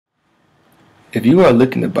If you are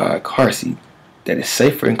looking to buy a car seat that is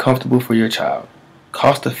safer and comfortable for your child,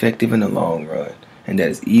 cost effective in the long run, and that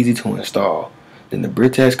is easy to install, then the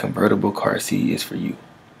Britax convertible car seat is for you.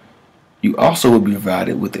 You also will be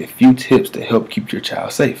provided with a few tips to help keep your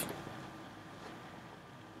child safe.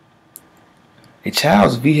 A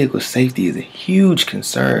child's vehicle safety is a huge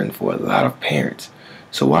concern for a lot of parents,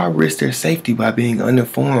 so why risk their safety by being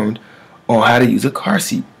uninformed on how to use a car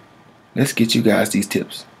seat? Let's get you guys these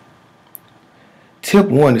tips. Tip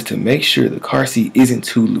 1 is to make sure the car seat isn't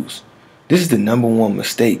too loose. This is the #1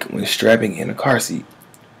 mistake when strapping in a car seat.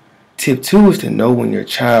 Tip 2 is to know when your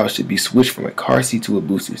child should be switched from a car seat to a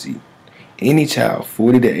booster seat. Any child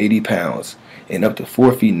 40 to 80 pounds and up to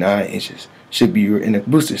 4 feet 9 inches should be in a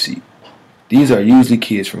booster seat. These are usually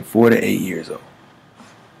kids from 4 to 8 years old.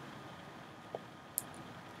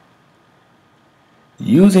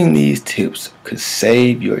 Using these tips could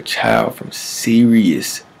save your child from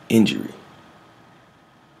serious injury.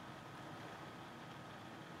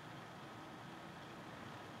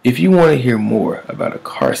 If you want to hear more about a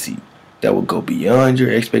car seat that will go beyond your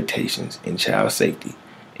expectations in child safety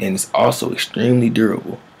and is also extremely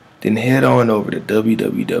durable, then head on over to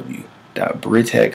www.britax.com